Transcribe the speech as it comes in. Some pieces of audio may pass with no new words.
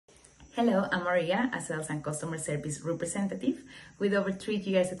Hello, I'm Maria, a sales and customer service representative with over 3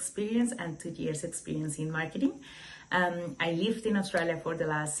 years experience and 2 years experience in marketing. I lived in Australia for the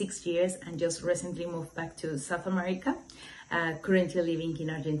last 6 years and just recently moved back to South America, currently living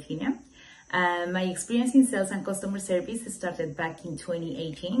in Argentina. My experience in sales and customer service started back in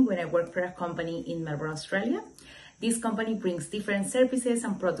 2018 when I worked for a company in Melbourne, Australia. This company brings different services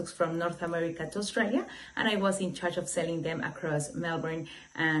and products from North America to Australia, and I was in charge of selling them across Melbourne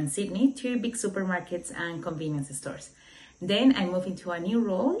and Sydney to big supermarkets and convenience stores. Then I moved into a new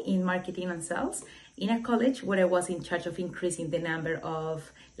role in marketing and sales in a college where I was in charge of increasing the number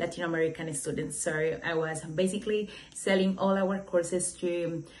of Latin American students. So I was basically selling all our courses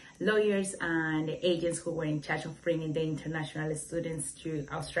to lawyers and agents who were in charge of bringing the international students to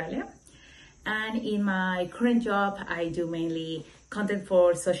Australia. And in my current job, I do mainly content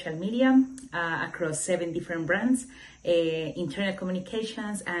for social media across 7 different brands, internal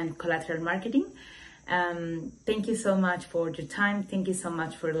communications and collateral marketing. Thank you so much for your time. Thank you so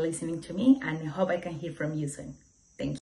much for listening to me, and I hope I can hear from you soon.